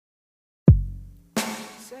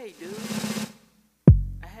Hey, dude.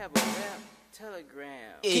 I have a rap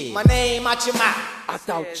telegram. Keep my name out your mouth. I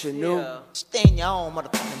thought you knew. Stay in your own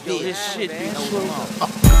motherfucking Yo, business. this shit be Know true. what I'm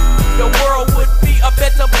on. The world would be a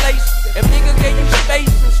better place if niggas gave you space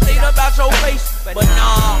and stayed about your face. But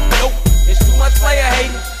nah, nope, it's too much player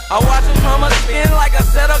hating. I watch his mama spin like a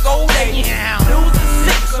set of gold dating. News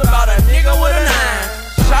is 6 about a nigga with a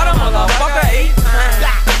 9. Shot a motherfucker 8 times.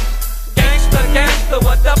 Gangsta, gangsta,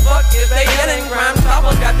 what the fuck is they yelling? Crime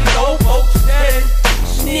Stoppers got these old folks steady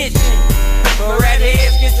snitching. But rat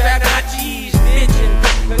heads get trapped, not cheese bitching.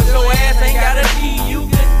 Cause your ass ain't got a G, you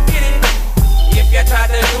can get it. If you try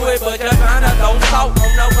to do it, but you're trying to throw salt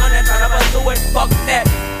on the one that's trying to pursue it, fuck that.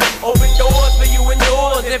 Open doors for you and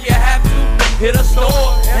yours if you have to. Hit a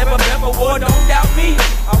store, never for war, don't doubt me.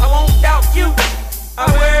 I won't doubt you. I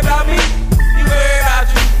worry about me, you worry about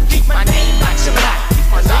you. Keep my name out your mouth.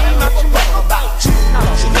 Cause I don't give a fuck about you.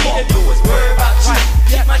 What you need to do is worry about you.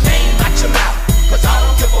 Keep my name out your mouth. Cause I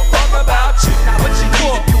don't give a fuck about you. What you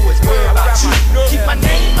need to do is worry about you. Keep my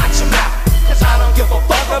name out your mouth. Cause I don't give a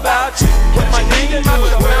fuck about you. What you need to do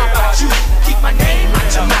is worry about you. Keep my name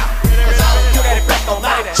out your mouth. Cause I don't give a fuck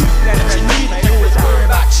about you. What you need to do is worry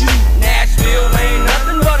about you. Nashville ain't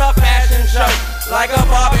nothing but a fashion show, like a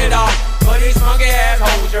Barbie doll. But these funky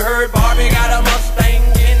assholes, you heard Barbie got a Mustang,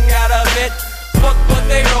 Ken got a vet. Fuck what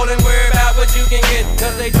they rollin', worry about what you can get.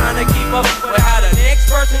 Cause they tryna keep up with how the next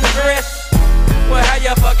person dress. Well, how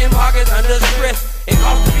your fucking pockets under stress. It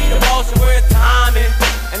costs to be the boss and we're timing.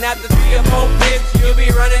 And after 3 or 4 hits, you'll be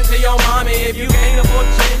running to your mommy. If you can't afford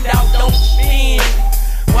shit out, don't spend.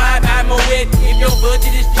 Why buy more wit if your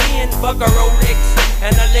budget is 10? Fuck a Rolex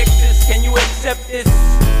and a Lexus, can you accept this?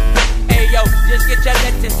 Hey yo, just get your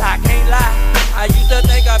lettuce, I can't lie. I used to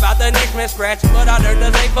think about the next man scratch, but I learned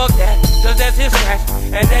to say fuck that, cause that's his scratch.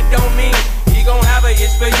 And that don't mean he gon' have a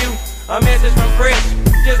itch for you. A message from Chris,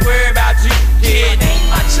 just worry about you. Keep my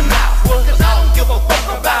name out your mouth. Cause I don't give a fuck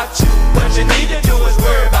about you. What you need to do is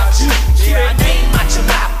worry about you. Keep my name out your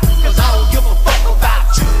mouth. Cause I don't give a fuck about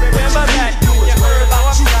you. What you need to do is worry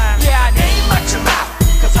about you. Yeah, name out your mouth.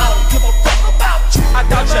 Cause I don't give a fuck about you. I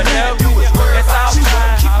thought you need never to do is worry about you.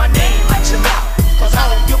 Keep my name out your mouth. Cause I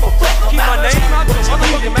don't give a fuck about you. Keep my name out your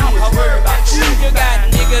motherfucking mouth. I worry about you. You got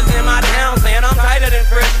niggas in my town saying I'm tighter than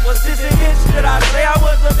Chris. Was this a bitch? Did I say I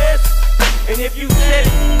was the best? And if you said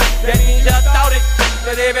it, that means you thought it.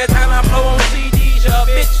 Cause every time I flow on CDs, your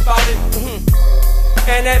bitch bought it.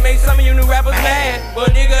 And that makes some of you new rappers mad,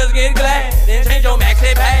 but niggas get glad. Then change your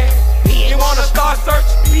maxi pad. You wanna start search,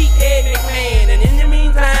 beat Ed McMahon. And in the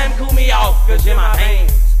meantime, cool me off, cause you're my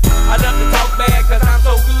fans. I love to talk bad, cause I'm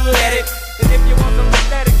so good at it. And if you want some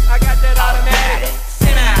static, I got that automatic.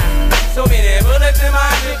 Semi, so many bullets in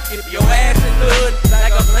my clip. If your ass is good,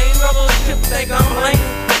 like a plain rubber chip, they complain.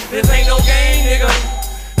 This ain't no game, nigga.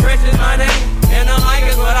 Fresh is my name, and the mic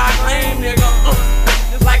is what I claim, nigga.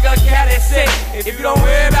 Just like a cat is sick. If you don't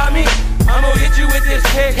worry about me, I'ma hit you with this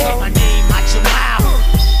pick. Keep my name out your mouth.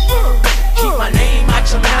 Keep my name out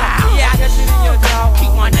your mouth. Yeah, I got shit in your jaw.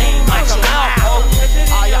 Keep my name out your mouth.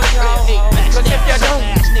 All y'all real big backs, Cause if you don't,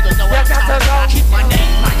 ass niggas know what I'm got to talking go. about. Keep my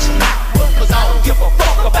name out your mouth. Cause I don't give a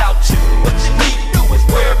fuck about you. What you need to do is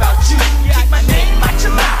worry about you. Keep my name out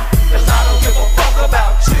your mouth. Cause I don't give a fuck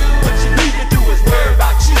about you. What you need to do is worry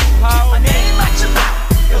about you. Keep my name out your mouth.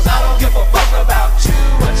 Cause I don't give a fuck about you.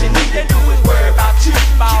 What you need to do is worry about you.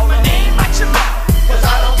 Keep my name out your mouth. Cause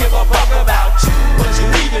I don't give a fuck about you. What you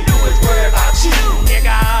need to do is worry about you,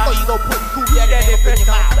 nigga. Oh, you gon' put Kool in your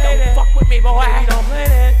mouth. Don't fuck with me, boy. Don't play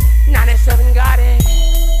that. 97 got it.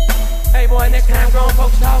 Hey, boy, next time grown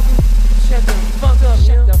folks talking, shut the fuck up,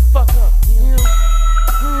 shut the fuck up.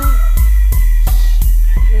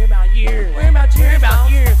 Worry about years. Worry about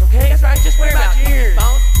years.